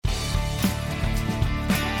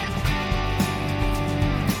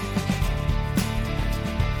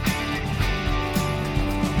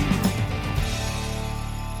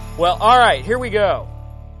Well, all right, here we go.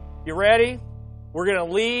 You ready? We're going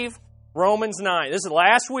to leave Romans 9. This is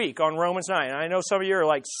last week on Romans 9. I know some of you are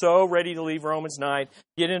like so ready to leave Romans 9,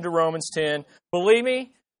 get into Romans 10. Believe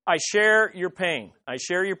me, I share your pain. I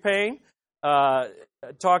share your pain.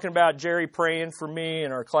 Talking about Jerry praying for me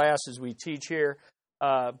in our class as we teach here.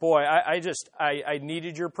 Boy, I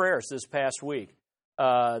needed your prayers this past week.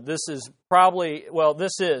 This is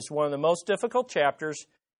one of the most difficult chapters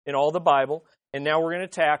in all the Bible. And now we're going to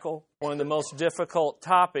tackle one of the most difficult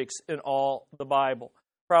topics in all the Bible.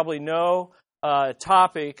 Probably no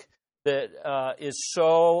topic that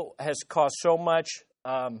has caused so much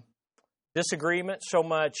disagreement, so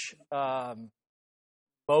much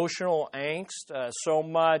emotional angst, so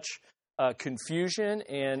much confusion,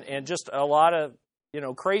 and just a lot of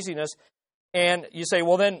craziness. And you say,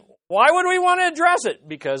 well, then why would we want to address it?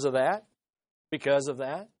 Because of that.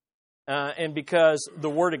 And because the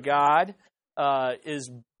Word of God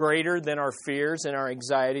is greater than our fears and our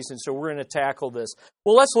anxieties, and so we're going to tackle this.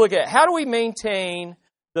 Well, let's look at how do we maintain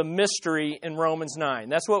the mystery in Romans 9.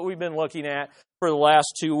 That's what we've been looking at for the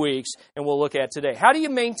last 2 weeks, and we'll look at today. How do you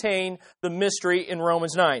maintain the mystery in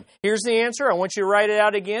Romans 9? Here's the answer. I want you to write it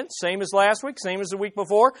out again, same as last week, same as the week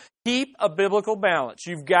before. Keep a biblical balance.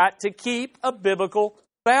 You've got to keep a biblical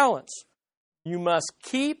balance. You must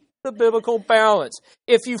keep the biblical balance.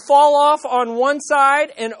 If you fall off on one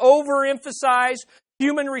side and overemphasize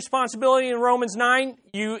human responsibility in Romans 9,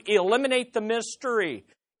 you eliminate the mystery.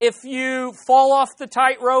 If you fall off the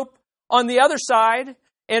tightrope on the other side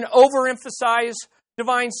and overemphasize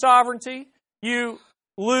divine sovereignty, you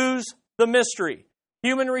lose the mystery.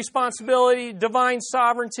 Human responsibility, divine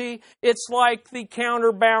sovereignty, it's like the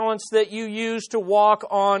counterbalance that you use to walk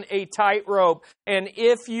on a tightrope. And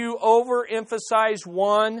if you overemphasize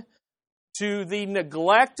one to the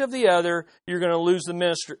neglect of the other, you're going to lose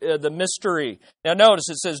the mystery. Now notice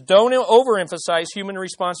it says, don't overemphasize human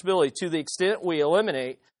responsibility to the extent we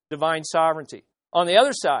eliminate divine sovereignty. On the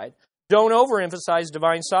other side, don't overemphasize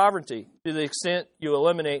divine sovereignty to the extent you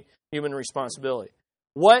eliminate human responsibility.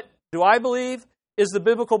 What do I believe is the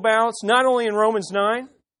biblical balance, not only in Romans 9,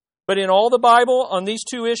 but in all the Bible on these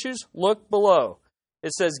two issues? Look below.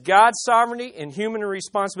 It says God's sovereignty and human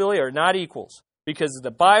responsibility are not equals, because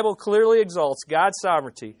the Bible clearly exalts God's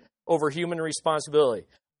sovereignty over human responsibility,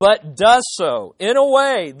 but does so in a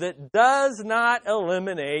way that does not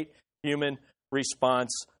eliminate human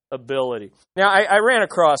responsibility. Now, I ran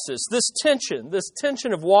across this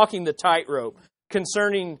tension of walking the tightrope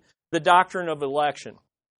concerning the doctrine of election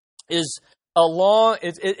is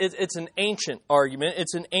it's an ancient argument.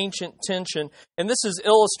 It's an ancient tension. And this is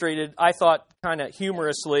illustrated, I thought, kind of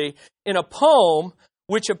humorously in a poem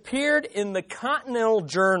which appeared in the Continental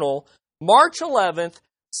Journal, March 11th,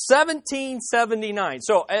 1779.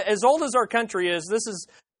 So as old as our country is, this is,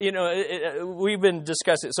 we've been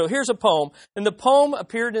discussing it. So here's a poem, and the poem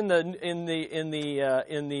appeared in the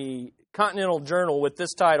Continental Journal with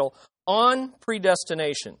this title, On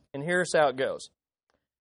Predestination. And here's how it goes.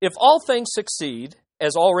 If all things succeed,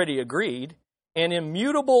 as already agreed, and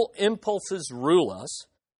immutable impulses rule us,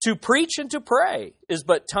 to preach and to pray is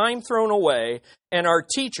but time thrown away, and our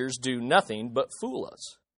teachers do nothing but fool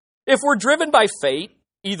us. If we're driven by fate,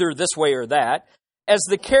 either this way or that, as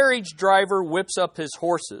the carriage driver whips up his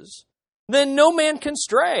horses, then no man can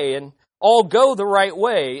stray, and all go the right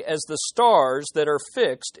way as the stars that are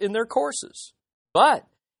fixed in their courses. But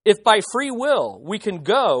if by free will we can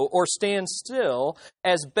go or stand still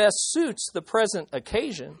as best suits the present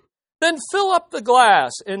occasion, then fill up the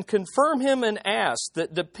glass and confirm him an ass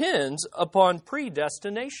that depends upon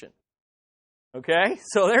predestination. Okay?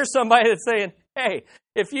 So there's somebody that's saying, hey,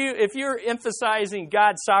 if you're emphasizing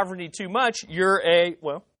God's sovereignty too much, you're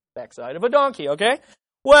backside of a donkey, okay?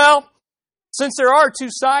 Well, since there are two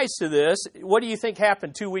sides to this, what do you think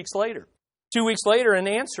happened 2 weeks later? 2 weeks later, an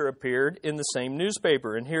answer appeared in the same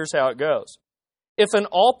newspaper, and here's how it goes. If an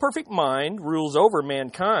all-perfect mind rules over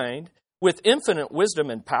mankind, with infinite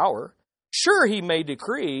wisdom and power, sure he may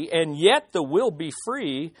decree, and yet the will be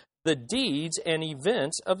free, the deeds and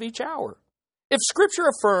events of each hour. If Scripture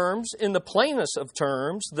affirms in the plainest of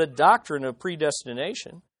terms the doctrine of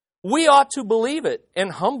predestination, we ought to believe it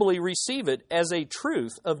and humbly receive it as a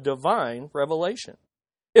truth of divine revelation.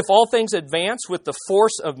 If all things advance with the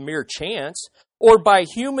force of mere chance, or by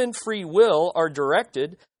human free will are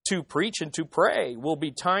directed, to preach and to pray will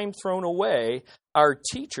be time thrown away, our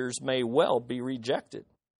teachers may well be rejected.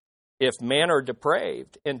 If men are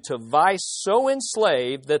depraved, and to vice so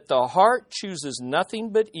enslaved that the heart chooses nothing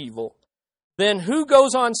but evil, then who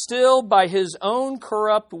goes on still by his own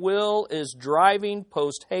corrupt will is driving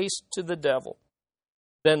post haste to the devil.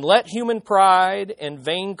 Then let human pride and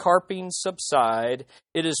vain carping subside.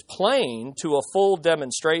 It is plain to a full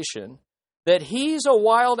demonstration that he's a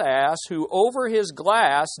wild ass who over his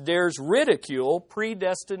glass dares ridicule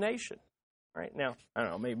predestination. Right now, I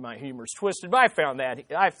don't know, maybe my humor's twisted, but I found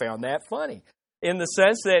that funny. In the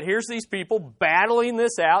sense that here's these people battling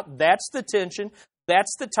this out. That's the tension.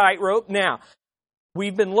 That's the tightrope. Now,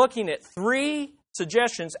 we've been looking at 3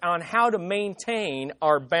 suggestions on how to maintain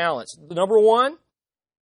our balance. Number 1,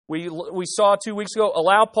 we saw 2 weeks ago,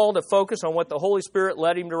 allow Paul to focus on what the Holy Spirit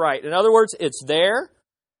led him to write. In other words, it's there.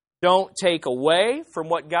 Don't take away from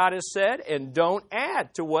what God has said, and don't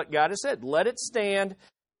add to what God has said. Let it stand.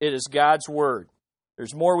 It is God's Word.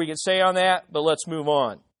 There's more we can say on that, but let's move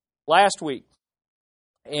on. Last week,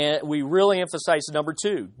 and we really emphasized number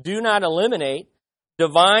 2, do not eliminate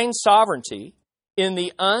divine sovereignty in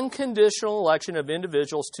the unconditional election of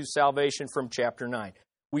individuals to salvation from chapter 9.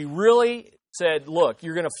 We really said, look,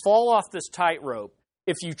 you're going to fall off this tightrope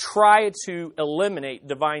if you try to eliminate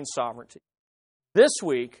divine sovereignty. This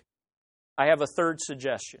week, I have a third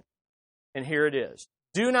suggestion, and here it is.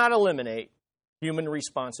 Do not eliminate human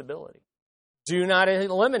responsibility. Do not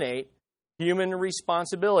eliminate human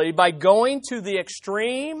responsibility by going to the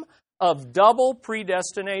extreme of double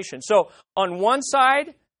predestination. So, on one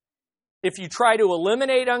side, if you try to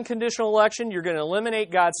eliminate unconditional election, you're going to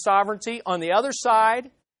eliminate God's sovereignty. On the other side,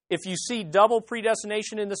 if you see double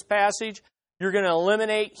predestination in this passage, you're going to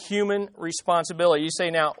eliminate human responsibility. You say,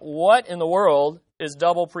 now, what in the world is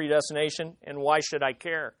double predestination, and why should I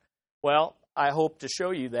care? Well, I hope to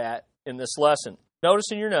show you that in this lesson.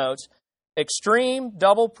 Notice in your notes, extreme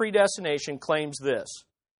double predestination claims this.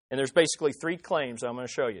 And there's basically 3 claims I'm going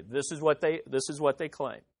to show you. This is what they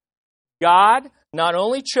claim. God not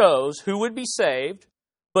only chose who would be saved,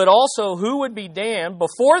 but also who would be damned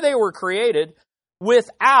before they were created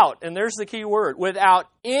without, and there's the key word, without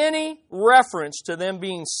any reference to them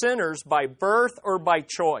being sinners by birth or by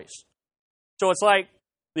choice. So it's like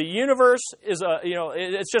the universe is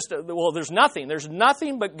there's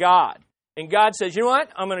nothing but God. And God says, you know what?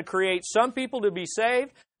 I'm going to create some people to be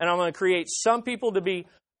saved, and I'm going to create some people to be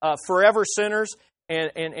forever sinners,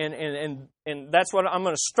 and that's what I'm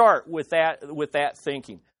going to start with that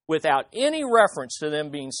thinking, without any reference to them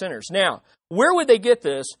being sinners. Now, where would they get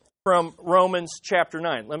this from Romans chapter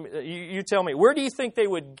 9? You tell me, where do you think they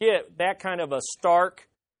would get that kind of a stark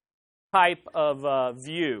type of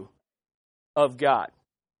view of God?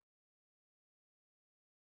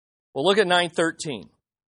 Well, look at 9:13.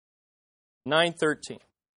 9:13.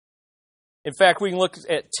 In fact, we can look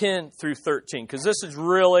at 10 through 13, because this is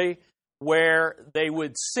really where they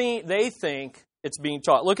think it's being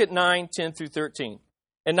taught. Look at 9, 10 through 13.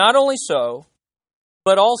 And not only so,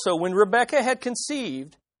 but also when Rebekah had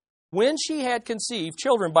conceived, when she had conceived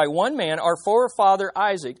children by one man, our forefather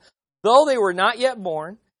Isaac, though they were not yet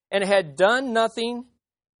born, and had done nothing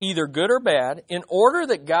either good or bad, in order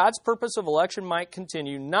that God's purpose of election might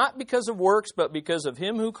continue, not because of works, but because of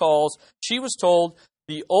him who calls, she was told,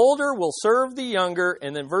 the older will serve the younger.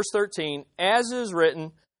 And then verse 13, as is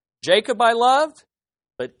written, Jacob I loved,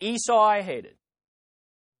 but Esau I hated.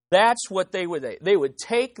 That's what they would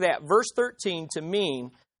take that verse 13 to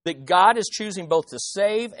mean that God is choosing both to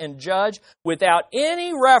save and judge without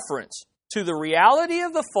any reference to the reality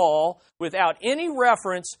of the fall, without any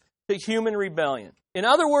reference to human rebellion. In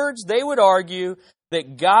other words, they would argue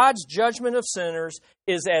that God's judgment of sinners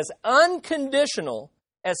is as unconditional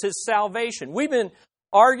as his salvation. We've been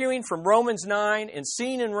arguing from Romans 9 and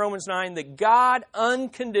seeing in Romans 9 that God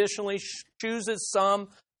unconditionally chooses some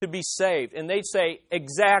to be saved. And they'd say,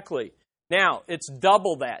 exactly. Now, it's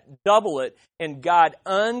double it, and God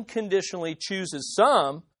unconditionally chooses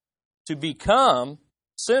some to become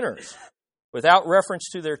sinners without reference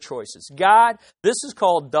to their choices. God, this is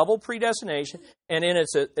called double predestination, and in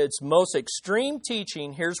its most extreme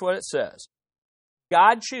teaching, here's what it says.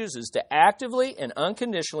 God chooses to actively and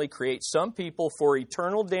unconditionally create some people for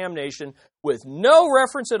eternal damnation with no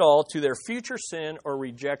reference at all to their future sin or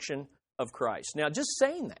rejection of Christ. Now, just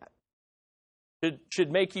saying that should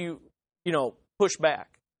make you, push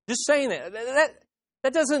back. Just saying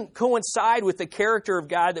that doesn't coincide with the character of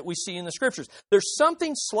God that we see in the Scriptures. There's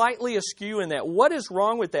something slightly askew in that. What is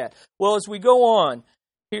wrong with that? Well, as we go on,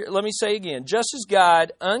 here, let me say again, just as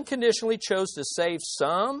God unconditionally chose to save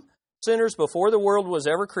some sinners before the world was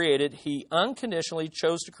ever created, he unconditionally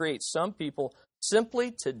chose to create some people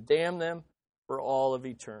simply to damn them for all of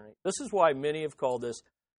eternity. This is why many have called this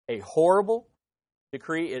a horrible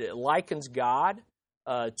decree. It likens God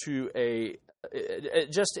to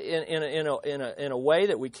just in a way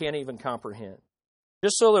that we can't even comprehend.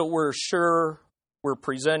 Just so that we're sure we're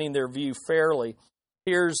presenting their view fairly,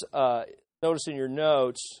 Here's, notice in your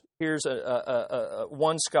notes, here's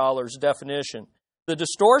one scholar's definition. The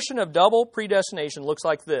distortion of double predestination looks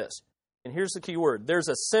like this. And here's the key word. There's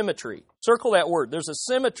a symmetry. Circle that word. There's a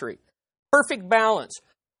symmetry. Perfect balance.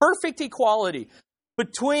 Perfect equality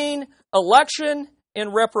between election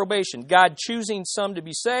and reprobation. God choosing some to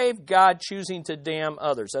be saved. God choosing to damn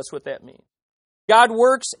others. That's what that means. God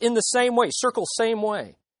works in the same way. Circle same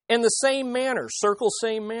way. In the same manner. Circle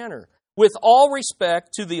same manner. With all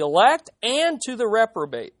respect to the elect and to the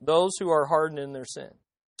reprobate. Those who are hardened in their sin.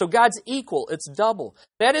 So God's equal. It's double.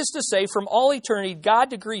 That is to say, from all eternity, God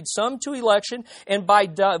decreed some to election and by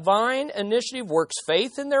divine initiative works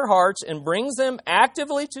faith in their hearts and brings them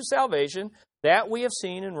actively to salvation. That we have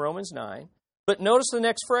seen in Romans 9. But notice the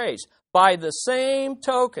next phrase. By the same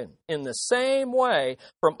token, in the same way,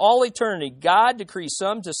 from all eternity, God decrees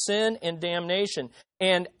some to sin and damnation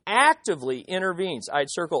and actively intervenes. I'd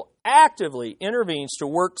circle actively intervenes to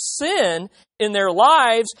work sin in their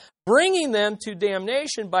lives, bringing them to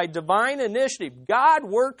damnation by divine initiative. God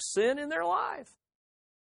works sin in their life.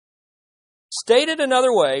 Stated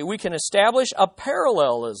another way, we can establish a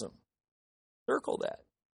parallelism. Circle that.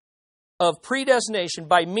 Of predestination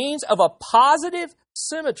by means of a positive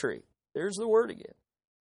symmetry. There's the word again.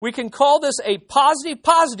 We can call this a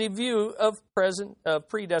positive view of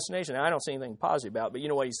predestination. Now, I don't see anything positive about it, but you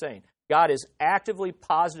know what he's saying. God is actively,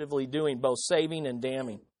 positively doing both saving and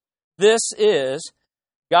damning. This is,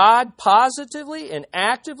 God positively and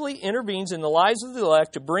actively intervenes in the lives of the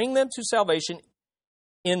elect to bring them to salvation.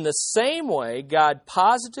 In the same way, God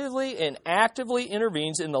positively and actively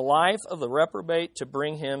intervenes in the life of the reprobate to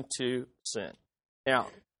bring him to sin. Now,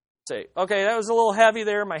 say, okay, that was a little heavy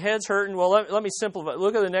there. My head's hurting. Well, let me simplify.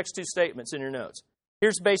 Look at the next two statements in your notes.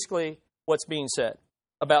 Here's basically what's being said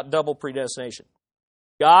about double predestination.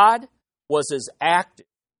 God was as active.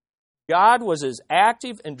 God was as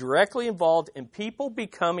active and directly involved in people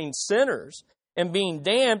becoming sinners and being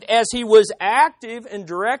damned as he was active and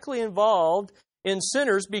directly involved in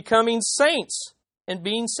sinners becoming saints and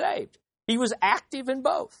being saved. He was active in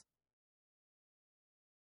both.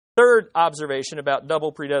 Third observation about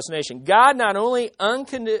double predestination. God not only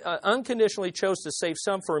unconditionally chose to save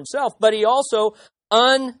some for himself, but he also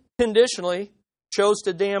unconditionally chose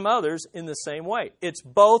to damn others in the same way. It's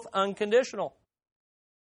both unconditional.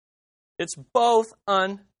 It's both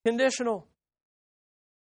unconditional.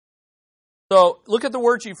 So look at the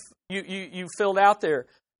words you filled out there.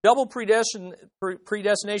 Double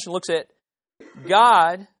predestination looks at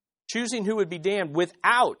God choosing who would be damned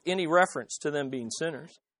without any reference to them being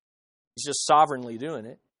sinners. He's just sovereignly doing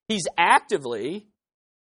it. He's actively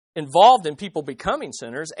involved in people becoming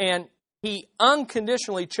sinners, and he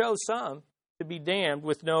unconditionally chose some to be damned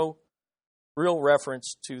with no real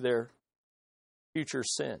reference to their future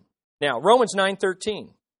sin. Now, Romans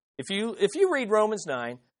 9:13. If you read Romans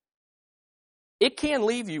 9, it can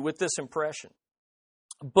leave you with this impression.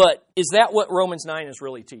 But is that what Romans 9 is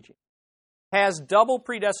really teaching? Has double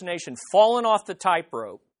predestination fallen off the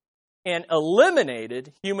tightrope and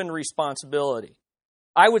eliminated human responsibility?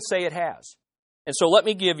 I would say it has. And so let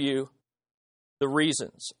me give you the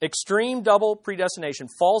reasons. Extreme double predestination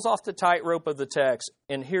falls off the tightrope of the text,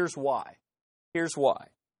 and here's why. Here's why.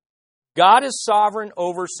 God is sovereign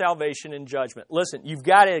over salvation and judgment. Listen, you've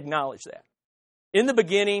got to acknowledge that. In the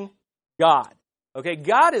beginning, God. Okay,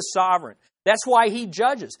 God is sovereign. That's why he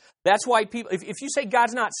judges. That's why people, if you say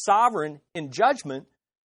God's not sovereign in judgment,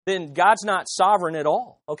 then God's not sovereign at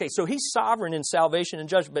all. Okay, so he's sovereign in salvation and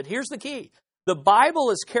judgment. But here's the key. The Bible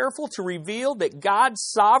is careful to reveal that God's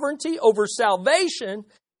sovereignty over salvation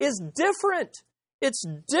is different. It's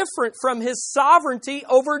different from his sovereignty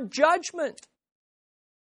over judgment.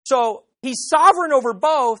 So he's sovereign over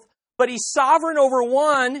both, but he's sovereign over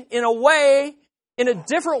one in a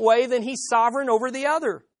different way than he's sovereign over the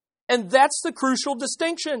other. And that's the crucial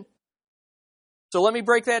distinction. So let me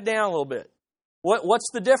break that down a little bit. What's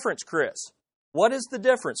the difference, Chris? What is the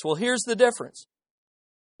difference? Well, here's the difference.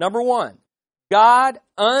 Number one, God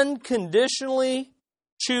unconditionally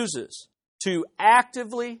chooses to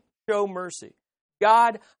actively show mercy.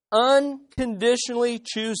 God unconditionally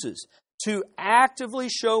chooses to actively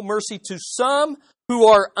show mercy to some who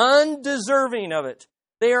are undeserving of it.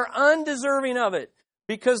 They are undeserving of it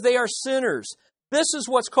because they are sinners. This is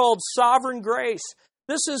what's called sovereign grace.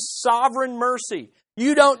 This is sovereign mercy.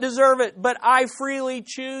 You don't deserve it, but I freely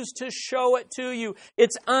choose to show it to you.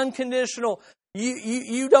 It's unconditional.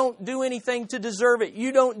 You don't do anything to deserve it.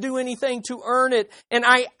 You don't do anything to earn it. And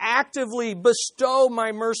I actively bestow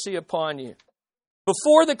my mercy upon you.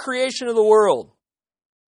 Before the creation of the world,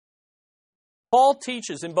 Paul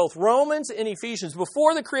teaches in both Romans and Ephesians,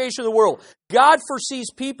 before the creation of the world, God foresees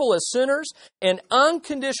people as sinners and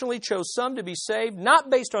unconditionally chose some to be saved, not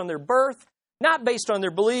based on their birth, not based on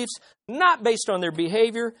their beliefs, not based on their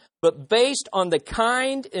behavior, but based on the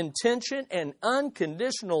kind intention and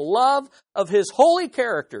unconditional love of His holy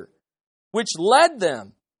character, which led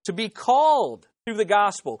them to be called through the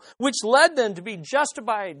gospel, which led them to be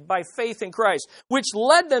justified by faith in Christ, which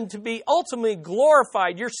led them to be ultimately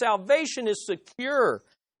glorified. Your salvation is secure.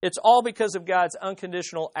 It's all because of God's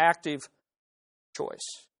unconditional active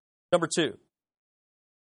choice. Number 2.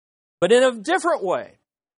 But in a different way,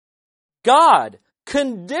 God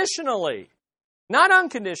conditionally, not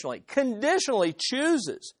unconditionally, conditionally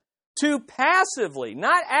chooses to passively,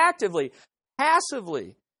 not actively,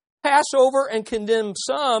 passively pass over and condemn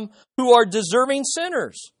some who are deserving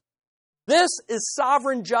sinners. This is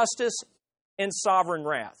sovereign justice and sovereign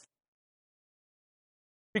wrath.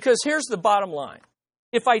 Because here's the bottom line.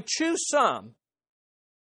 If I choose some,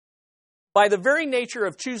 by the very nature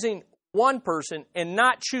of choosing one person and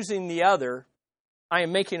not choosing the other, I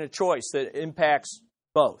am making a choice that impacts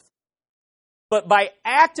both. But by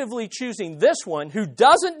actively choosing this one who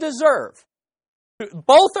doesn't deserve,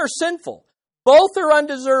 both are sinful, both are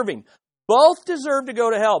undeserving, both deserve to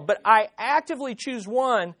go to hell, but I actively choose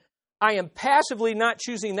one, I am passively not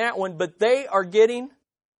choosing that one, but they are getting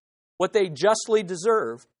what they justly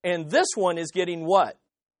deserve. And this one is getting what?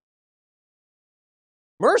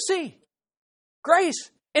 Mercy.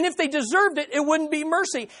 Grace. And if they deserved it, it wouldn't be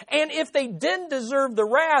mercy. And if they didn't deserve the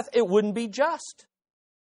wrath, it wouldn't be just.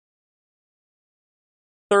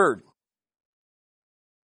 Third,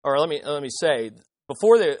 or let me say,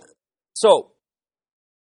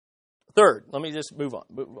 third, let me just move on.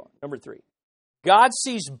 Number 3. God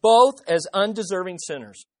sees both as undeserving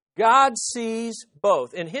sinners. God sees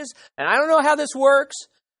both. And I don't know how this works.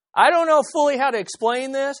 I don't know fully how to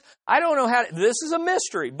explain this. I don't know this is a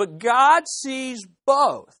mystery, but God sees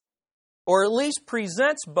both, or at least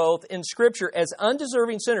presents both in Scripture as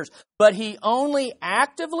undeserving sinners. But He only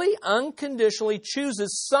actively, unconditionally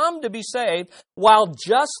chooses some to be saved while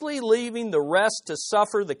justly leaving the rest to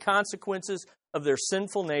suffer the consequences of their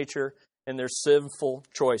sinful nature and their sinful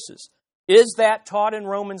choices. Is that taught in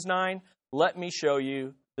Romans 9? Let me show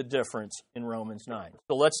you the difference in Romans 9.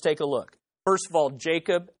 So let's take a look. First of all,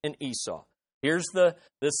 Jacob and Esau. This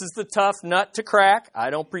is the tough nut to crack. I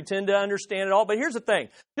don't pretend to understand it all, but here's the thing.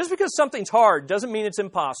 Just because something's hard doesn't mean it's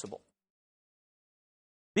impossible.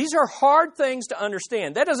 These are hard things to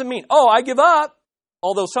understand. That doesn't mean, I give up.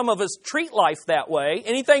 Although some of us treat life that way.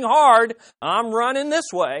 Anything hard, I'm running this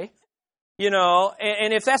way.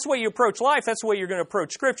 And if that's the way you approach life, that's the way you're going to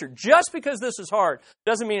approach Scripture. Just because this is hard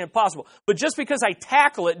doesn't mean impossible. But just because I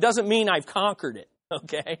tackle it doesn't mean I've conquered it.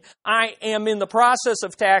 Okay? I am in the process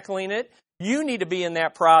of tackling it. You need to be in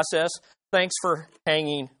that process. Thanks for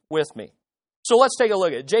hanging with me. So let's take a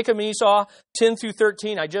look at it. Jacob and Esau, 10 through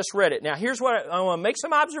 13. I just read it. Now here's what I want to make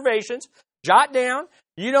some observations. Jot down.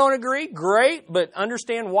 You don't agree? Great. But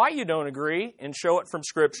understand why you don't agree and show it from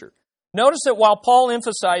Scripture. Notice that while Paul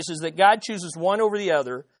emphasizes that God chooses one over the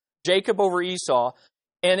other, Jacob over Esau,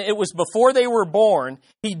 and it was before they were born,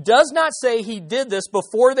 he does not say he did this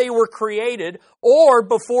before they were created or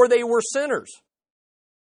before they were sinners.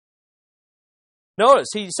 Notice,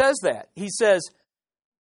 he says that. He says,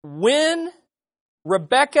 when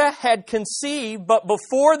Rebekah had conceived, but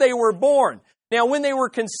before they were born. Now, when they were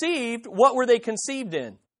conceived, what were they conceived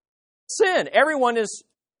in? Sin. Everyone is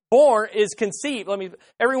conceived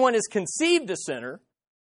a sinner.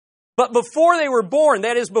 But before they were born,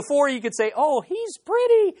 that is before you could say, he's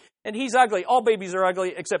pretty and he's ugly. All babies are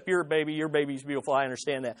ugly except your baby. Your baby's beautiful. I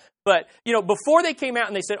understand that. But, before they came out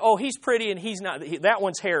and they said, he's pretty and he's not. That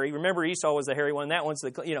one's hairy. Remember, Esau was the hairy one. That one's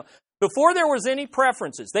before there was any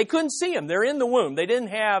preferences. They couldn't see them. They're in the womb. They didn't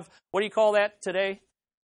have, what do you call that today?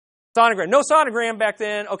 Sonogram. No sonogram back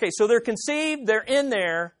then. Okay, so they're conceived. They're in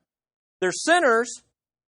there. They're sinners,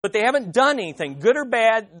 but they haven't done anything, good or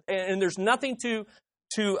bad, and there's nothing to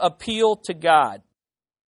appeal to God.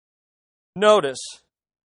 Notice,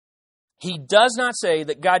 he does not say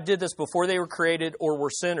that God did this before they were created or were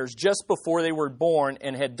sinners, just before they were born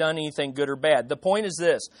and had done anything good or bad. The point is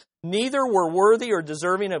this: neither were worthy or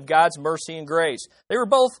deserving of God's mercy and grace. They were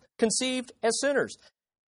both conceived as sinners.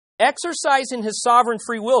 Exercising His sovereign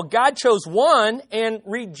free will, God chose one and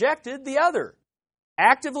rejected the other.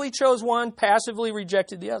 Actively chose one, passively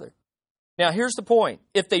rejected the other. Now, here's the point.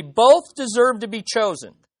 If they both deserve to be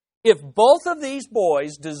chosen, if both of these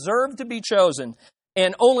boys deserved to be chosen,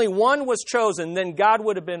 and only one was chosen, then God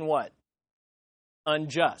would have been what?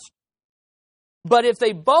 Unjust. But if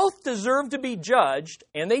they both deserve to be judged,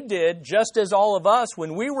 and they did, just as all of us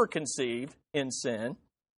when we were conceived in sin,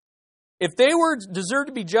 if they were deserved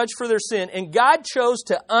to be judged for their sin, and God chose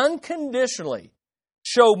to unconditionally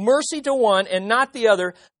show mercy to one and not the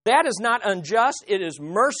other, that is not unjust, it is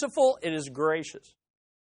merciful, it is gracious.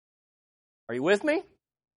 Are you with me?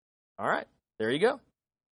 All right, there you go.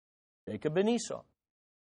 Jacob and Esau.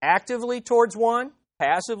 Actively towards one,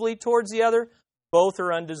 passively towards the other, both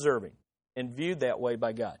are undeserving and viewed that way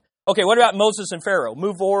by God. Okay, what about Moses and Pharaoh?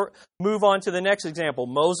 Move on to the next example,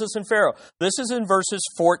 Moses and Pharaoh. This is in verses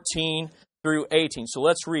 14 through 18, so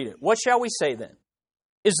let's read it. What shall we say then?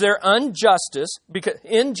 Is there injustice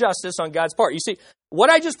on God's part? You see, what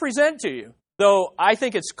I just present to you, though I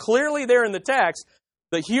think it's clearly there in the text,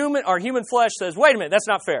 our human flesh says, wait a minute, that's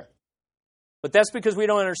not fair. But that's because we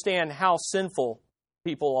don't understand how sinful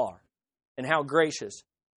people are and how gracious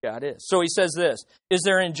God is. So he says this, is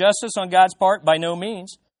there injustice on God's part? By no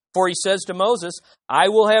means. For he says to Moses, I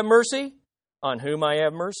will have mercy on whom I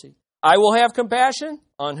have mercy. I will have compassion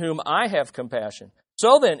on whom I have compassion.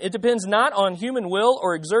 So then, it depends not on human will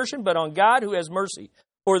or exertion, but on God who has mercy.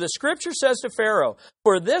 For the Scripture says to Pharaoh,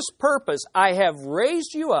 for this purpose I have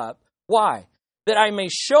raised you up. Why? That I may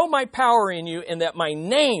show my power in you, and that my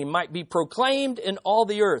name might be proclaimed in all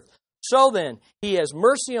the earth. So then, he has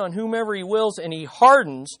mercy on whomever he wills, and he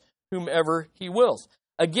hardens whomever he wills.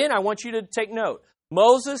 Again, I want you to take note.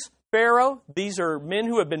 Moses, Pharaoh, these are men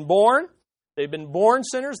who have been born. They've been born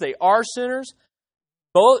sinners. They are sinners.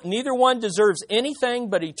 Neither one deserves anything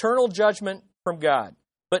but eternal judgment from God.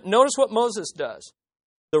 But notice what Moses does.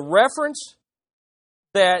 The reference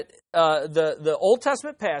that the Old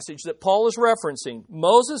Testament passage that Paul is referencing,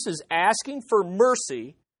 Moses is asking for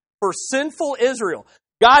mercy for sinful Israel.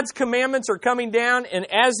 God's commandments are coming down, and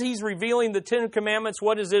as he's revealing the 10 commandments,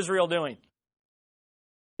 what is Israel doing?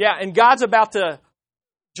 Yeah, and God's about to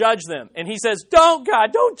judge them. And he says, don't,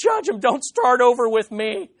 God, don't judge them. Don't start over with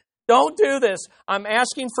me. Don't do this. I'm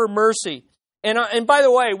asking for mercy. And by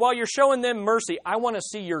the way, while you're showing them mercy, I want to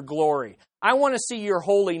see your glory. I want to see your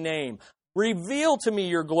holy name. Reveal to me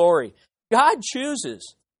your glory. God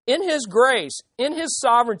chooses, in His grace, in His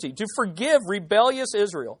sovereignty, to forgive rebellious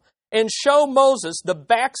Israel and show Moses the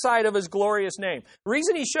backside of His glorious name. The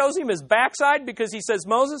reason He shows him His backside, because He says,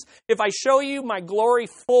 Moses, if I show you my glory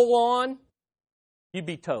full on, you'd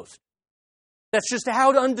be toast. That's just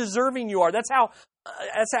how undeserving you are. That's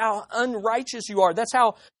how unrighteous you are. That's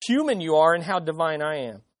how human you are and how divine I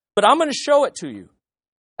am. But I'm going to show it to you.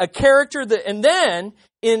 A character that, and then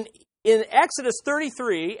in Exodus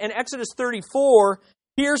 33 and Exodus 34,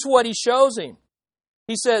 here's what He shows him.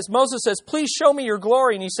 He says, Moses says, please show me your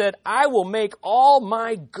glory. And he said, I will make all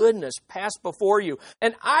my goodness pass before you,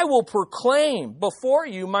 and I will proclaim before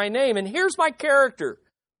you my name. And here's my character,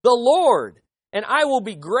 the Lord. And I will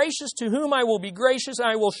be gracious to whom I will be gracious, and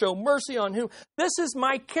I will show mercy on whom. This is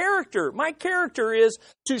my character. My character is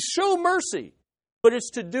to show mercy, but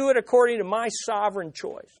it's to do it according to my sovereign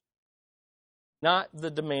choice, not the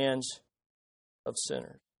demands of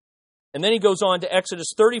sinners. And then he goes on to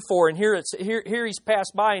Exodus 34, and here he's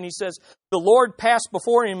passed by, and he says, the Lord passed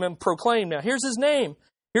before him and proclaimed. Now, here's His name.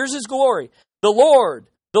 Here's His glory. The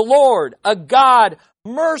Lord, a God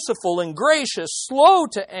merciful and gracious, slow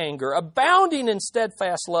to anger, abounding in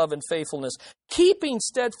steadfast love and faithfulness, keeping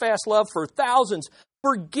steadfast love for thousands,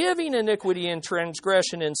 forgiving iniquity and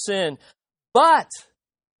transgression and sin. But,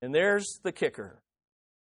 and there's the kicker,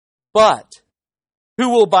 but who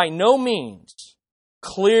will by no means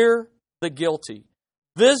clear the guilty,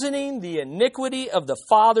 visiting the iniquity of the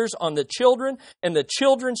fathers on the children and the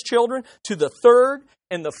children's children to the third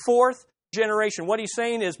and the fourth generation. What He's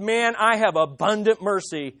saying is, man, I have abundant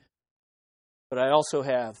mercy, but I also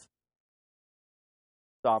have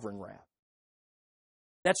sovereign wrath.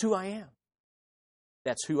 That's who I am.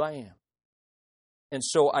 That's who I am. And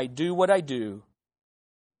so I do what I do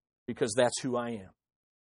because that's who I am.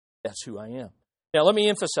 That's who I am. Now let me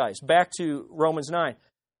emphasize, back to Romans 9.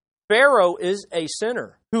 Pharaoh is a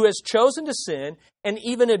sinner who has chosen to sin and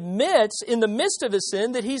even admits in the midst of his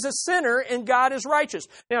sin that he's a sinner and God is righteous.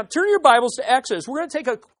 Now, turn your Bibles to Exodus. We're going to take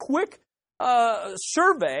a quick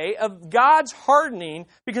survey of God's hardening,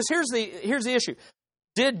 because here's the issue.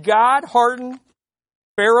 Did God harden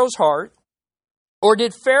Pharaoh's heart, or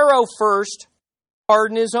did Pharaoh first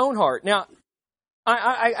harden his own heart? Now,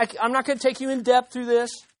 I'm not going to take you in depth through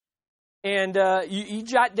this. And you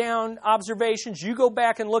jot down observations. You go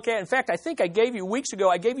back and look at it. In fact, I think I gave you, weeks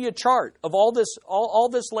ago, I gave you a chart of all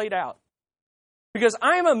this laid out. Because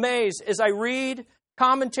I am amazed as I read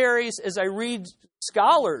commentaries, as I read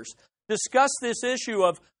scholars discuss this issue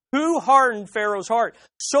of who hardened Pharaoh's heart.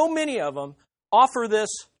 So many of them offer this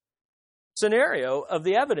scenario of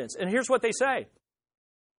the evidence. And here's what they say.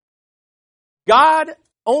 God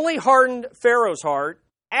only hardened Pharaoh's heart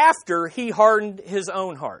after he hardened his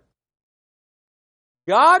own heart.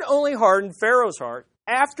 God only hardened Pharaoh's heart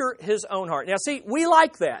after his own heart. Now see, we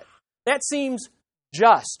like that. That seems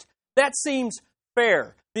just. That seems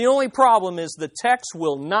fair. The only problem is the text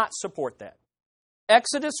will not support that.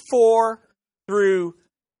 Exodus 4 through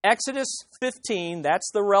Exodus 15, that's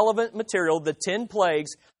the relevant material, the 10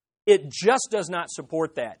 plagues, it just does not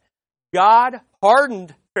support that. God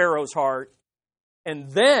hardened Pharaoh's heart, and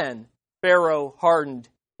then Pharaoh hardened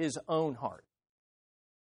his own heart.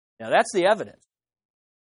 Now, that's the evidence.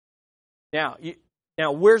 Now,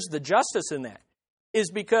 where's the justice in that?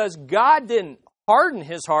 Is because God didn't harden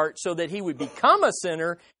his heart so that he would become a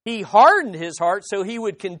sinner. He hardened his heart so he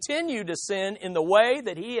would continue to sin in the way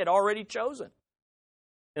that he had already chosen.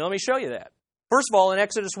 And let me show you that. First of all, in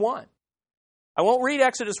Exodus 1. I won't read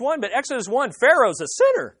Exodus 1, but Exodus 1, Pharaoh's a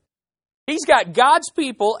sinner. He's got God's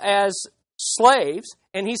people as slaves,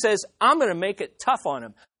 and he says, I'm going to make it tough on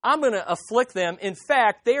them. I'm going to afflict them. In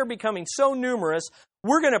fact, they are becoming so numerous,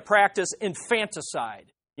 we're going to practice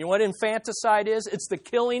infanticide. You know what infanticide is? It's the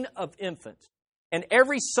killing of infants. And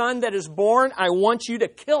every son that is born, I want you to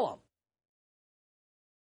kill him.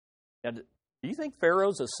 Now, do you think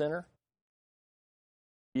Pharaoh's a sinner?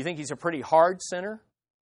 Do you think he's a pretty hard sinner?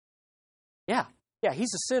 Yeah,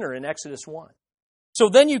 he's a sinner in Exodus 1. So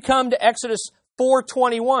then you come to Exodus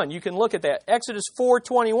 4:21. You can look at that. Exodus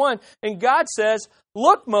 4:21. And God says,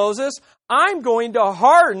 look, Moses, I'm going to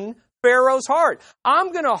harden Pharaoh's heart.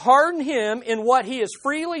 I'm going to harden him in what he has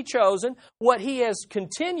freely chosen, what he has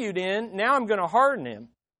continued in. Now I'm going to harden him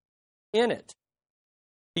in it.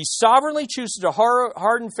 He sovereignly chooses to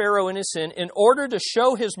harden Pharaoh in his sin in order to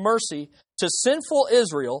show his mercy to sinful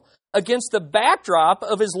Israel against the backdrop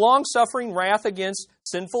of his long-suffering wrath against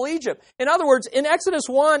sinful Egypt. In other words, in Exodus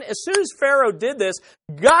 1, as soon as Pharaoh did this,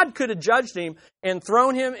 God could have judged him and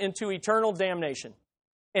thrown him into eternal damnation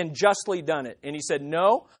and justly done it. And he said,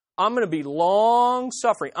 no, I'm going to be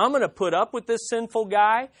long-suffering. I'm going to put up with this sinful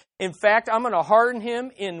guy. In fact, I'm going to harden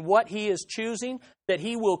him in what he is choosing, that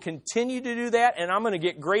he will continue to do that, and I'm going to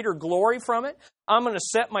get greater glory from it. I'm going to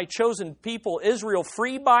set my chosen people, Israel,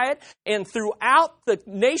 free by it. And throughout the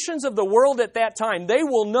nations of the world at that time, they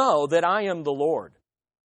will know that I am the Lord,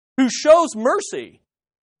 who shows mercy,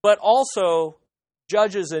 but also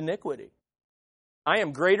judges iniquity. I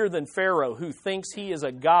am greater than Pharaoh, who thinks he is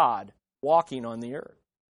a god walking on the earth.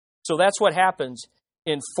 So that's what happens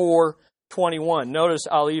in 4:21. Notice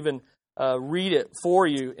I'll even read it for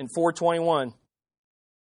you in 4:21.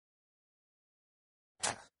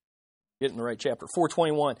 Get in the right chapter.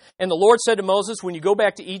 4:21. And the Lord said to Moses, when you go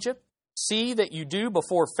back to Egypt, see that you do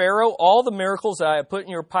before Pharaoh all the miracles that I have put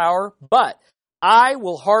in your power, but I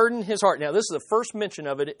will harden his heart. Now, this is the first mention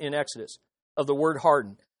of it in Exodus, of the word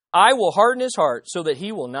harden. I will harden his heart so that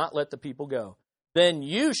he will not let the people go. Then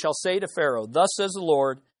you shall say to Pharaoh, thus says the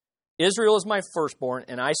Lord, Israel is my firstborn,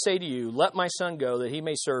 and I say to you, let my son go, that he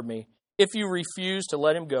may serve me. If you refuse to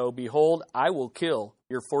let him go, behold, I will kill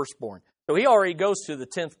your firstborn. So he already goes to the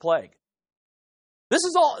 10th plague. This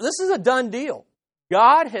is a done deal.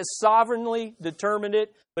 God has sovereignly determined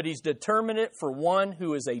it, but he's determined it for one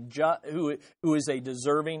who is a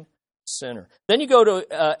deserving sinner. Then you go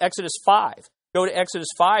to Exodus 5. Go to Exodus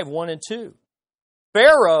 5, 1 and 2.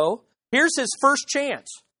 Pharaoh, here's his first chance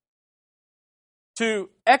to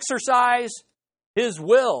exercise his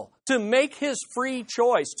will, to make his free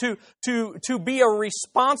choice, to be a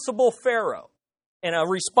responsible Pharaoh and a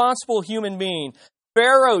responsible human being.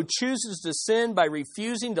 Pharaoh chooses to sin by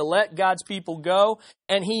refusing to let God's people go,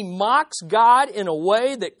 and he mocks God in a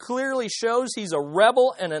way that clearly shows he's a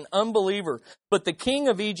rebel and an unbeliever. But the king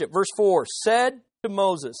of Egypt, verse 4, said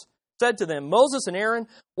to them, Moses and Aaron,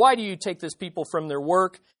 why do you take this people from their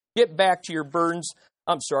work? Get back to your burdens.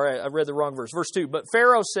 I'm sorry, I read the wrong verse. Verse 2, but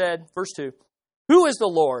Pharaoh said, verse 2, who is the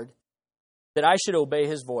Lord that I should obey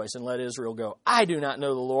his voice and let Israel go? I do not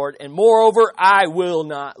know the Lord, and moreover, I will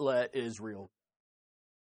not let Israel go.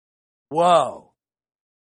 Whoa.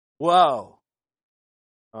 All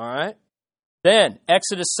right. Then,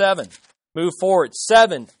 Exodus 7. Move forward.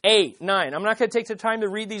 7, 8, 9. I'm not going to take the time to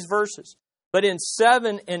read these verses. But in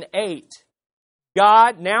 7 and 8,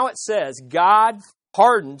 now it says, God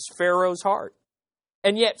hardens Pharaoh's heart.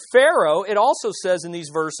 And yet Pharaoh, it also says in these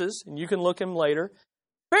verses, and you can look him later,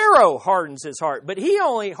 Pharaoh hardens his heart. But he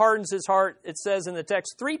only hardens his heart, it says in the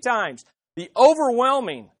text, 3 times. The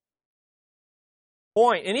overwhelming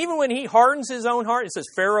point. And even when he hardens his own heart, it says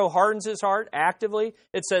Pharaoh hardens his heart actively.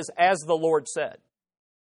 It says, as the Lord said.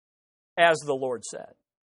 As the Lord said.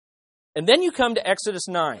 And then you come to Exodus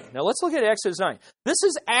 9. Now let's look at Exodus 9. This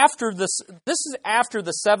is after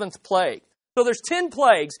the seventh plague. So there's 10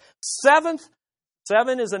 plagues. Seven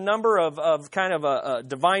is a number of kind of a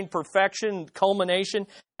divine perfection, culmination.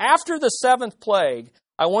 After the seventh plague,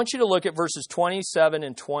 I want you to look at verses 27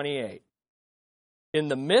 and 28. In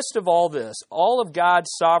the midst of all this, all of God's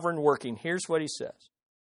sovereign working, here's what he says.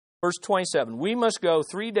 Verse 27, we must go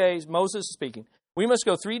 3 days, Moses is speaking, we must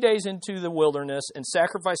go 3 days into the wilderness and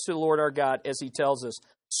sacrifice to the Lord our God as he tells us.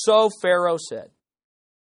 So Pharaoh said,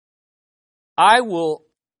 I will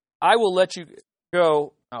let you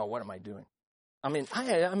go. Oh, what am I doing? I'm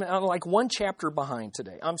like one chapter behind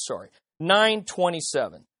today. I'm sorry.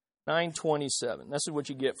 9:27. 9:27. This is what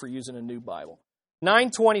you get for using a new Bible.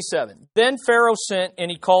 9:27. Then Pharaoh sent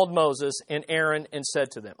and he called Moses and Aaron and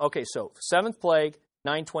said to them. Okay, so seventh plague,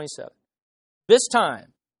 9:27. This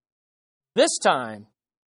time,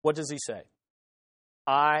 what does he say?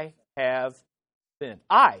 I have sinned.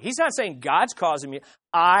 He's not saying God's causing me.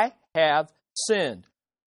 I have sinned.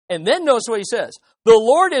 And then notice what he says. The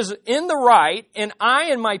Lord is in the right, and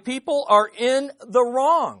I and my people are in the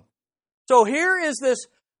wrong. So here is this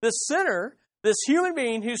sinner, this human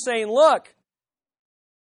being who's saying, look,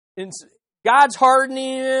 God's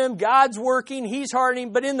hardening him, God's working, he's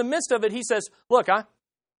hardening, but in the midst of it, he says, look,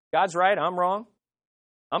 God's right, I'm wrong.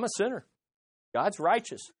 I'm a sinner. God's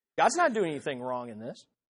righteous. God's not doing anything wrong in this.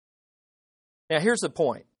 Now, here's the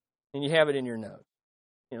point, and you have it in your notes.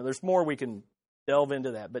 There's more we can delve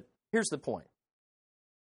into that, but here's the point.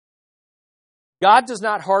 God does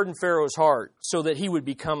not harden Pharaoh's heart so that he would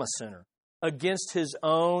become a sinner against his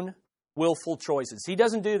own willful choices. He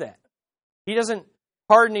doesn't do that. He doesn't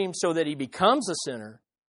harden him so that he becomes a sinner.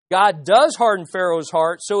 God does harden Pharaoh's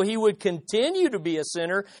heart so he would continue to be a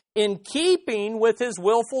sinner in keeping with his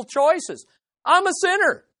willful choices. I'm a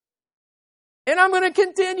sinner, and I'm going to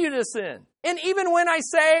continue to sin. And even when I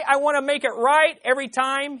say I want to make it right, every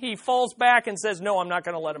time he falls back and says, no, I'm not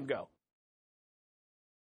going to let him go.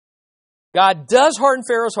 God does harden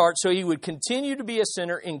Pharaoh's heart so he would continue to be a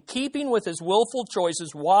sinner in keeping with his willful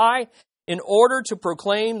choices. Why? In order to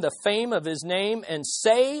proclaim the fame of his name and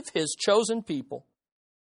save his chosen people.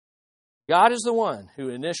 God is the one who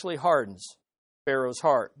initially hardens Pharaoh's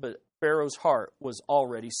heart, but Pharaoh's heart was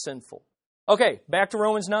already sinful. Okay, back to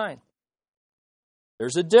Romans 9.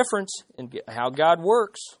 There's a difference in how God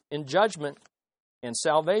works in judgment and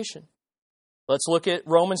salvation. Let's look at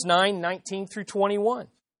Romans 9, 19 through 21.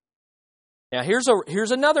 Now, here's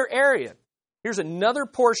another area. Here's another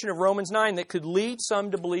portion of Romans 9 that could lead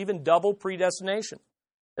some to believe in double predestination.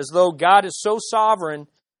 As though God is so sovereign,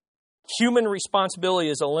 human responsibility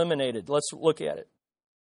is eliminated. Let's look at it.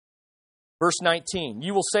 Verse 19.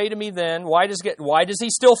 You will say to me then, why does he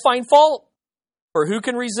still find fault? For who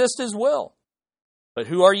can resist his will? But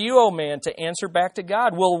who are you, O man, to answer back to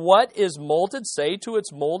God? Will what is molded say to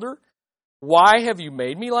its molder, why have you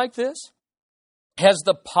made me like this? Has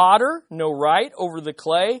the potter no right over the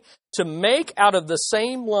clay to make out of the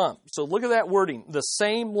same lump? So look at that wording, the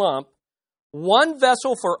same lump, one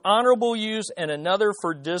vessel for honorable use and another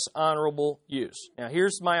for dishonorable use. Now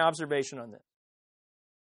here's my observation on this.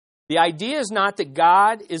 The idea is not that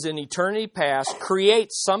God is in eternity past,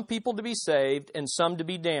 creates some people to be saved and some to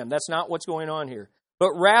be damned. That's not what's going on here.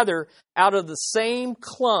 But rather, out of the same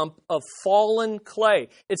clump of fallen clay.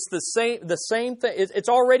 It's the same thing. It's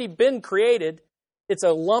already been created. It's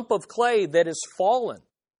a lump of clay that is fallen.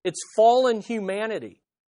 It's fallen humanity.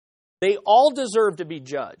 They all deserve to be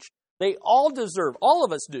judged. They all deserve, all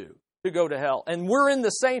of us do, to go to hell. And we're in the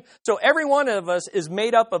same, so every one of us is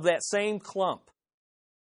made up of that same clump.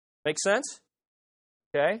 Make sense?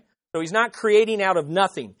 Okay? So he's not creating out of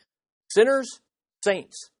nothing. Sinners,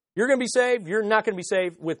 saints. You're going to be saved, you're not going to be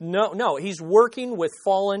saved with no, he's working with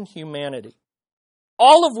fallen humanity.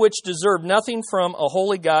 All of which deserve nothing from a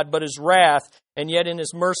holy God but his wrath, and yet in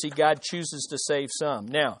his mercy God chooses to save some.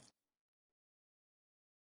 Now,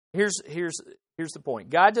 here's the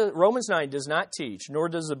point. Romans 9 does not teach, nor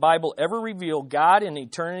does the Bible ever reveal God in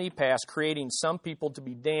eternity past creating some people to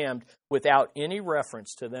be damned without any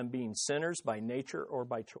reference to them being sinners by nature or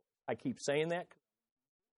by choice. I keep saying that.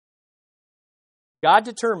 God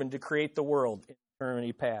determined to create the world in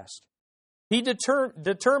eternity past. He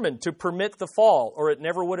determined to permit the fall, or it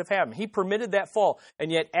never would have happened. He permitted that fall.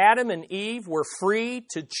 And yet Adam and Eve were free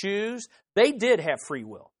to choose. They did have free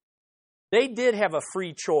will. They did have a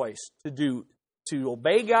free choice to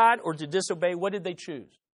obey God or to disobey. What did they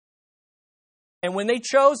choose? And when they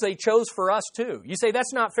chose for us too. You say,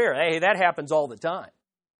 that's not fair. Hey, that happens all the time.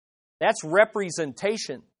 That's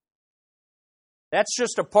representation. That's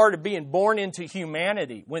just a part of being born into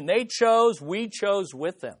humanity. When they chose, we chose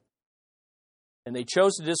with them. And they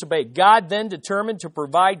chose to disobey. God then determined to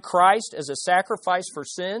provide Christ as a sacrifice for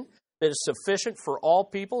sin that is sufficient for all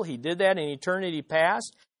people. He did that in eternity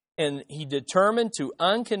past. And He determined to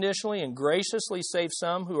unconditionally and graciously save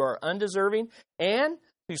some who are undeserving and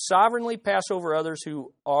to sovereignly pass over others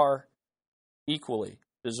who are equally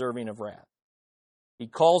deserving of wrath. He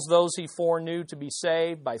calls those He foreknew to be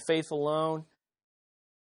saved by faith alone,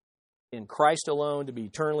 in Christ alone, to be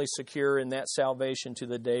eternally secure in that salvation to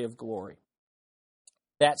the day of glory.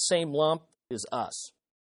 That same lump is us,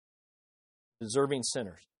 deserving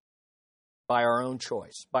sinners, by our own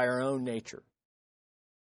choice, by our own nature.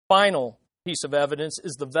 Final piece of evidence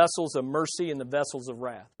is the vessels of mercy and the vessels of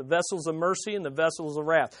wrath. The vessels of mercy and the vessels of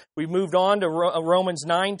wrath. We've moved on to Romans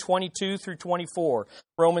 9:22 through 24.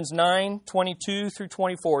 Romans 9:22 through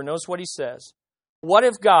 24. Notice what he says. What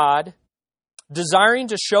if God, desiring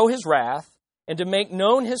to show His wrath and to make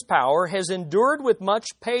known His power, has endured with much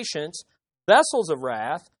patience vessels of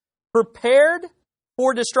wrath, prepared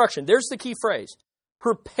for destruction? There's the key phrase.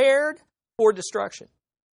 Prepared for destruction.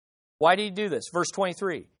 Why did He do this? Verse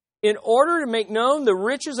 23. In order to make known the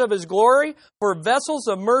riches of His glory for vessels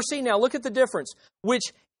of mercy. Now look at the difference.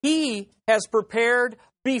 Which He has prepared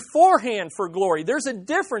beforehand for glory. There's a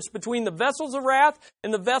difference between the vessels of wrath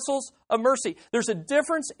and the vessels of mercy. There's a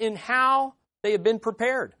difference in how they have been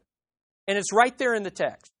prepared. And it's right there in the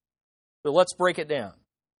text. So let's break it down.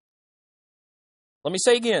 Let me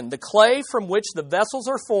say again, the clay from which the vessels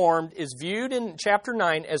are formed is viewed in chapter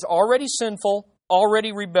 9 as already sinful,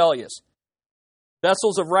 already rebellious.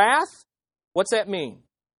 Vessels of wrath, what's that mean?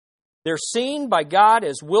 They're seen by God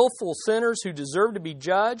as willful sinners who deserve to be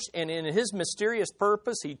judged, and in His mysterious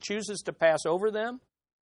purpose, He chooses to pass over them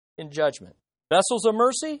in judgment. Vessels of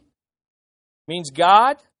mercy means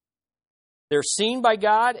God. They're seen by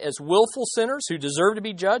God as willful sinners who deserve to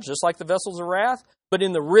be judged, just like the vessels of wrath. But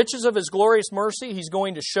in the riches of His glorious mercy, He's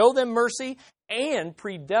going to show them mercy and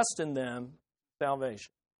predestine them to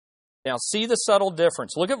salvation. Now, see the subtle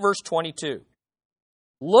difference. Look at verse 22.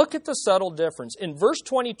 Look at the subtle difference. In verse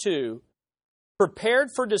 22, prepared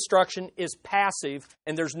for destruction is passive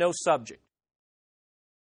and there's no subject.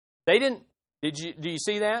 Do you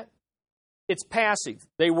see that? It's passive.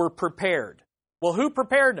 They were prepared. Well, who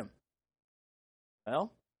prepared them?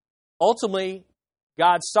 Well, ultimately,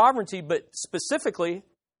 God's sovereignty, but specifically,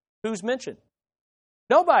 who's mentioned?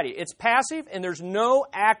 Nobody. It's passive and there's no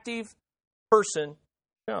active person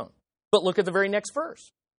shown. But look at the very next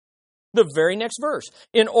verse. The very next verse.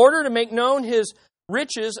 In order to make known the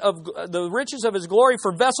riches of His glory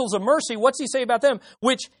for vessels of mercy, what's He say about them?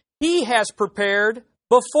 Which He has prepared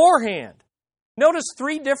beforehand. Notice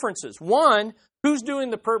three differences. One, who's doing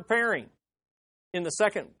the preparing in the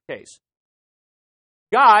second case?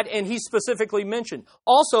 God, and He specifically mentioned.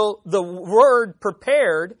 Also, the word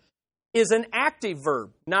prepared is an active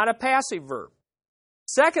verb, not a passive verb.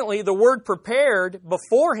 Secondly, the word prepared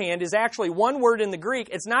beforehand is actually one word in the Greek.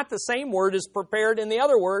 It's not the same word as prepared in the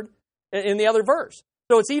other word, in the other verse.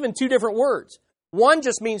 So it's even two different words. One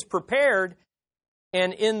just means prepared,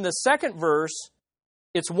 and in the second verse,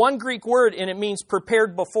 it's one Greek word and it means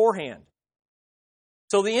prepared beforehand.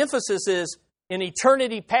 So the emphasis is in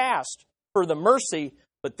eternity past for the mercy,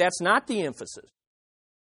 but that's not the emphasis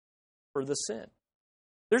for the sin.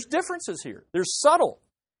 There's differences here. They're subtle.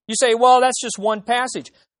 You say, well, that's just one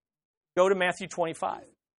passage. Go to Matthew 25.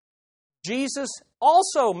 Jesus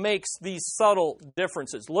also makes these subtle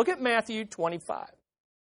differences. Look at Matthew 25.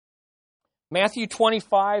 Matthew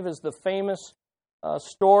 25 is the famous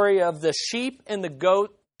story of the sheep and the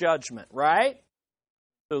goat judgment, right?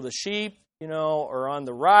 So the sheep, are on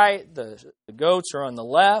the right, the goats are on the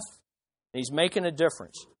left. And He's making a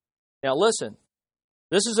difference. Now listen,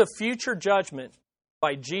 this is a future judgment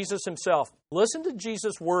by Jesus Himself. Listen to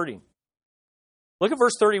Jesus' wording. Look at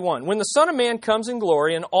verse 31. When the Son of Man comes in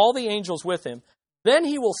glory and all the angels with Him, then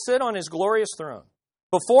He will sit on His glorious throne.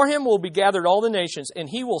 Before Him will be gathered all the nations, and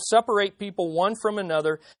He will separate people one from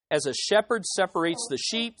another as a shepherd separates the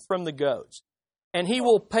sheep from the goats. And He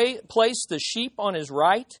will place the sheep on His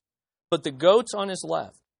right, but the goats on His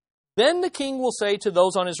left. Then the King will say to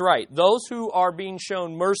those on His right, those who are being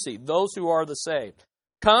shown mercy, those who are the saved,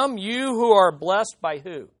 come, you who are blessed by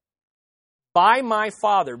who? By my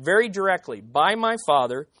Father, very directly, by my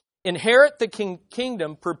Father, inherit the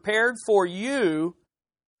kingdom prepared for you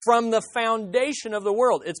from the foundation of the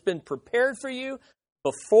world. It's been prepared for you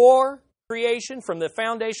before creation, from the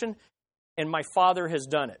foundation, and my Father has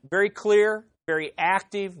done it. Very clear, very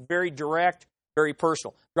active, very direct, very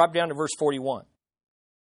personal. Drop down to verse 41.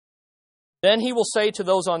 Then He will say to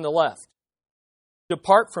those on the left,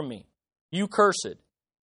 depart from me, you cursed,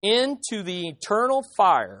 into the eternal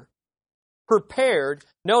fire prepared.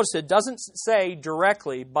 Notice it doesn't say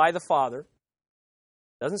directly by the Father.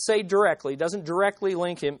 It doesn't say directly. It doesn't directly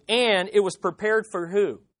link him. And it was prepared for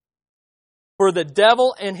who? For the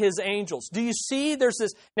devil and his angels. Do you see there's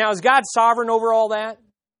this? Now, is God sovereign over all that?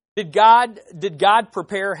 Did God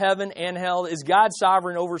prepare heaven and hell? Is God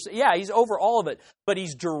sovereign over? Yeah, He's over all of it. But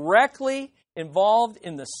He's directly involved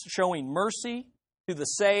in the showing mercy to the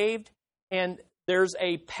saved. And there's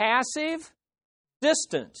a passive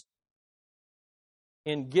distance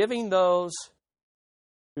in giving those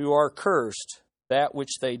who are cursed that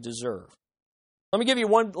which they deserve. Let me give you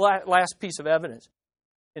one last piece of evidence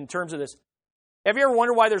in terms of this. Have you ever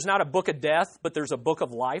wondered why there's not a book of death, but there's a book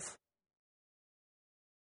of life?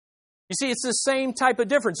 You see, it's the same type of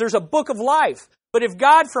difference. There's a book of life. But if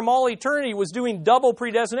God from all eternity was doing double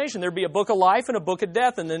predestination, there'd be a book of life and a book of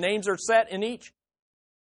death, and the names are set in each.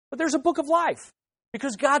 But there's a book of life,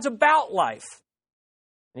 because God's about life.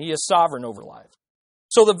 And He is sovereign over life.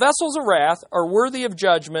 So the vessels of wrath are worthy of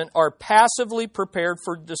judgment, are passively prepared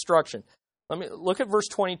for destruction. Let me look at verse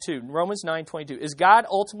 22, Romans 9:22. Is God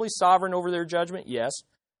ultimately sovereign over their judgment? Yes.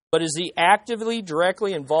 But is He actively,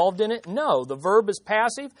 directly involved in it? No. The verb is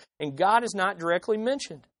passive, and God is not directly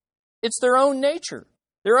mentioned. It's their own nature,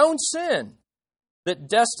 their own sin, that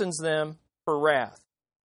destines them for wrath.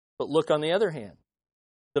 But look on the other hand.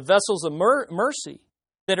 The vessels of mercy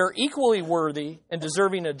that are equally worthy and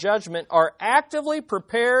deserving of judgment are actively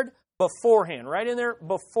prepared beforehand, right in there,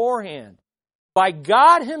 beforehand, by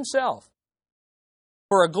God Himself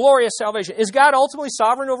for a glorious salvation. Is God ultimately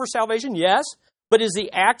sovereign over salvation? Yes. But is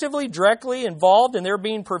He actively, directly involved in their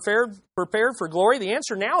being prepared for glory? The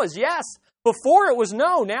answer now is yes. Before it was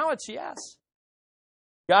no, now it's yes.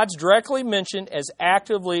 God's directly mentioned as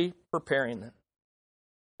actively preparing them.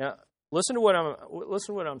 Now, listen to what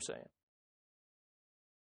I'm saying.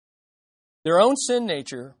 Their own sin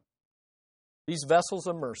nature, these vessels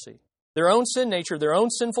of mercy, their own sin nature, their own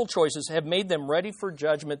sinful choices have made them ready for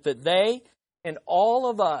judgment that they and all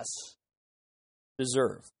of us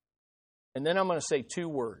deserve. And then I'm going to say two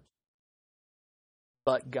words.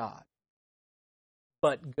 But God.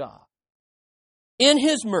 But God, in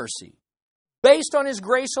His mercy, based on His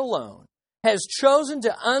grace alone, has chosen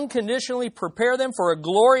to unconditionally prepare them for a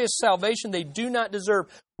glorious salvation they do not deserve.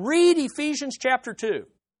 Read Ephesians chapter 2.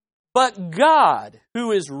 But God,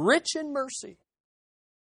 who is rich in mercy,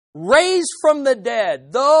 raised from the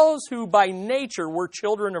dead those who by nature were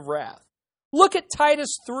children of wrath. Look at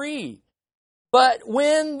Titus 3. But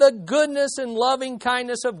when the goodness and loving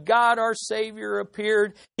kindness of God our Savior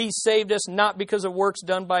appeared, He saved us not because of works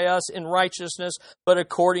done by us in righteousness, but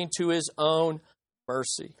according to His own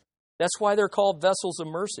mercy. That's why they're called vessels of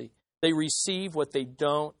mercy. They receive what they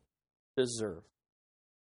don't deserve.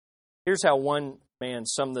 Here's how one man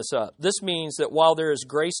summed this up. This means that while there is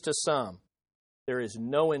grace to some, there is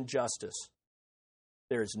no injustice.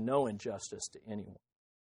 There is no injustice to anyone.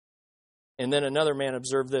 And then another man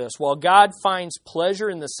observed this. While God finds pleasure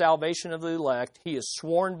in the salvation of the elect, He has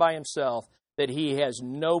sworn by Himself that He has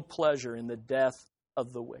no pleasure in the death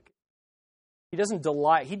of the wicked. He doesn't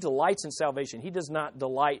delight. He delights in salvation. He does not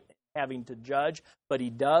delight having to judge, but He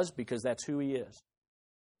does because that's who He is.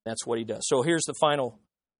 That's what He does. So here's the final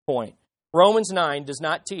point. Romans 9 does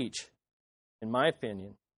not teach, in my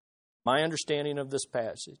opinion, my understanding of this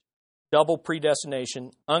passage, double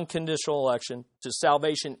predestination, unconditional election to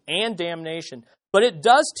salvation and damnation. But it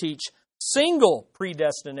does teach single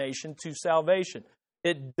predestination to salvation.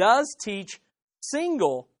 It does teach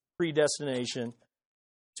single predestination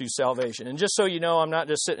to salvation. And just so you know, I'm not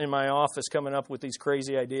just sitting in my office coming up with these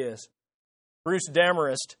crazy ideas. Bruce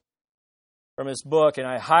Demarest, from his book, and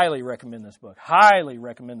I highly recommend this book. Highly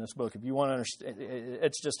recommend this book if you want to understand.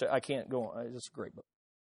 It's just, I can't go on. It's a great book.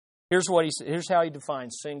 Here's how he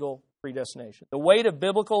defines single predestination. The weight of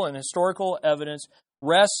biblical and historical evidence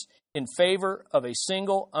rests in favor of a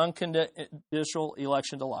single unconditional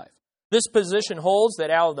election to life. This position holds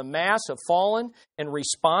that out of the mass of fallen and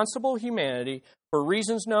responsible humanity, for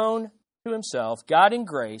reasons known to Himself, God in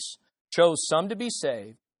grace chose some to be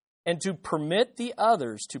saved and to permit the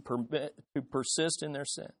others to persist in their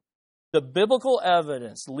sin. The biblical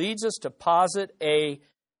evidence leads us to posit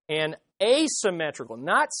an asymmetrical,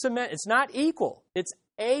 it's not equal, it's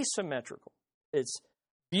asymmetrical. It's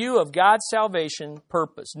view of God's salvation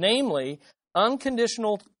purpose, namely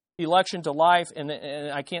unconditional election to life, and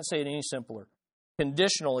I can't say it any simpler,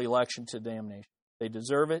 conditional election to damnation. They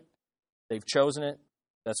deserve it, they've chosen it,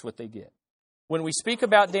 that's what they get. When we speak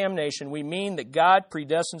about damnation, we mean that God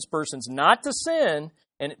predestines persons not to sin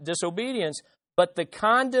and disobedience, but the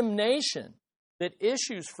condemnation that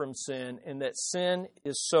issues from sin and that sin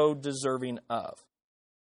is so deserving of.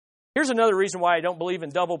 Here's another reason why I don't believe in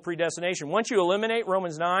double predestination. Once you eliminate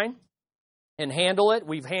Romans 9 and handle it,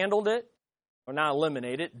 we've handled it, or not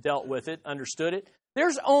eliminated it, dealt with it, understood it.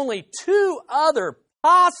 There's only 2 other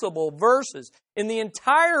possible verses in the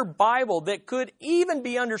entire Bible that could even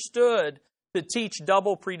be understood to teach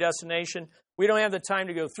double predestination. We don't have the time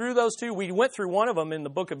to go through those 2. We went through one of them in the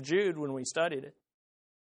book of Jude when we studied it.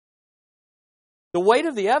 The weight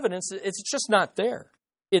of the evidence, it's just not there.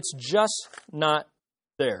 It's just not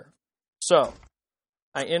there. So,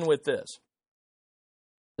 I end with this.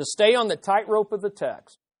 To stay on the tightrope of the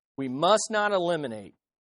text, we must not eliminate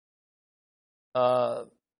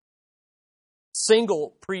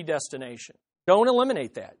single predestination. Don't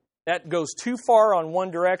eliminate that. That goes too far on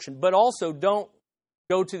one direction. But also don't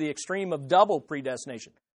go to the extreme of double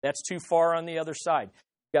predestination. That's too far on the other side.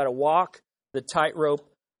 You've got to walk the tightrope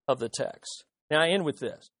of the text. Now I end with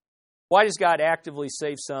this. Why does God actively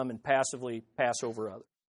save some and passively pass over others?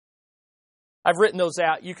 I've written those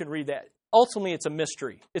out. You can read that. Ultimately, it's a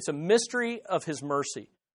mystery. It's a mystery of His mercy.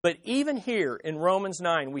 But even here in Romans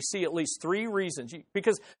 9, we see at least 3 reasons.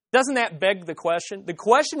 Because doesn't that beg the question? The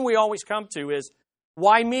question we always come to is,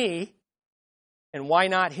 why me and why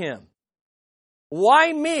not him?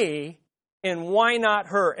 Why me and why not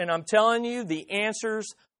her? And I'm telling you, the answers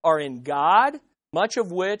are in God, much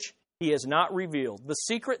of which He has not revealed. The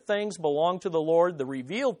secret things belong to the Lord. The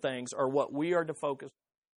revealed things are what we are to focus on.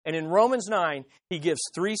 And in Romans 9, He gives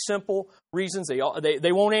 3 simple reasons.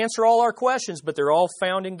 They won't answer all our questions, but they're all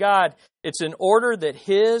found in God. It's in order that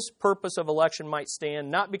His purpose of election might stand,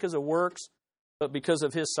 not because of works, but because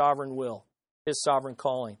of His sovereign will, His sovereign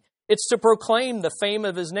calling. It's to proclaim the fame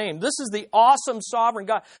of His name. This is the awesome sovereign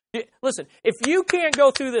God. Listen, if you can't go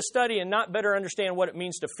through this study and not better understand what it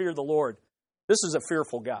means to fear the Lord, this is a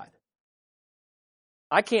fearful God.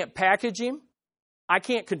 I can't package Him. I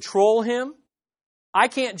can't control Him. I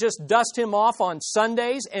can't just dust Him off on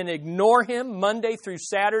Sundays and ignore Him Monday through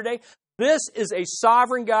Saturday. This is a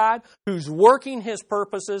sovereign God who's working His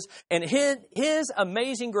purposes, and His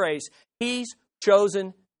amazing grace, He's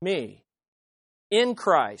chosen me in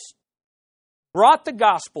Christ, brought the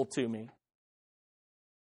gospel to me,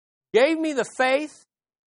 gave me the faith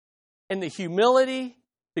and the humility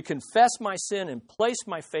to confess my sin and place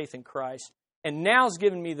my faith in Christ, and now has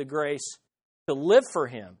given me the grace to live for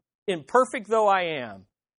Him, imperfect though I am,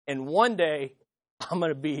 and one day I'm going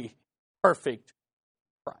to be perfect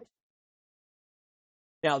Christ.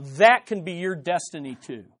 Now that can be your destiny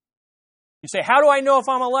too. You say, how do I know if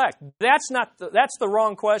I'm elect? That's the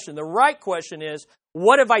wrong question. The right question is,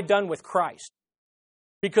 what have I done with Christ?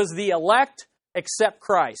 Because the elect accept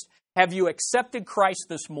Christ. Have you accepted Christ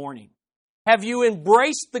this morning? Have you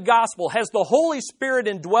embraced the gospel? Has the Holy Spirit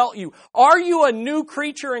indwelt you? Are you a new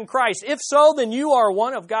creature in Christ? If so, then you are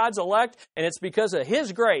one of God's elect, and it's because of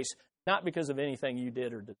His grace, not because of anything you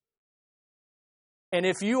did or did. And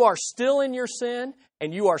if you are still in your sin,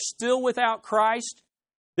 and you are still without Christ,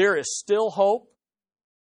 there is still hope,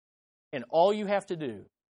 and all you have to do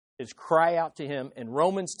is cry out to Him. In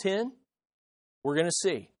Romans 10, we're going to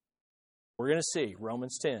see. We're going to see,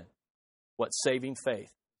 Romans 10, what saving faith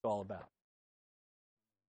is all about.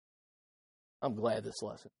 I'm glad this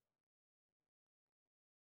lesson.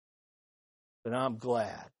 But I'm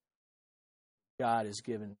glad God has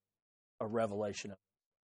given a revelation of it.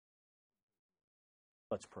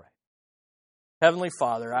 Let's pray. Heavenly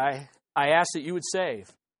Father, I ask that you would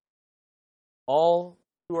save all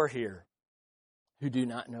who are here who do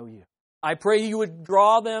not know you. I pray you would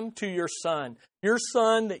draw them to your Son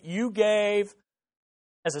that you gave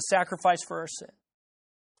as a sacrifice for our sin,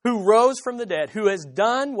 who rose from the dead, who has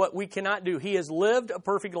done what we cannot do. He has lived a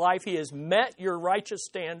perfect life. He has met your righteous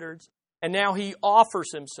standards, and now He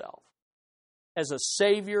offers Himself as a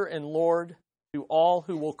Savior and Lord to all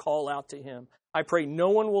who will call out to Him. I pray no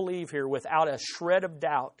one will leave here without a shred of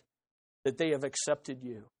doubt that they have accepted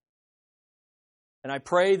you. And I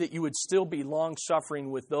pray that you would still be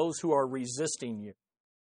long-suffering with those who are resisting you,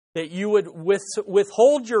 that you would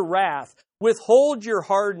withhold your wrath, withhold your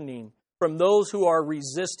hardening from those who are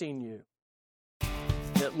resisting you,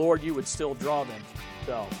 that, Lord, you would still draw them to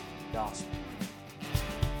yourself, the gospel.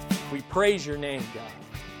 We praise your name, God.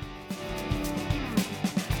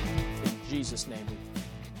 In Jesus' name we pray.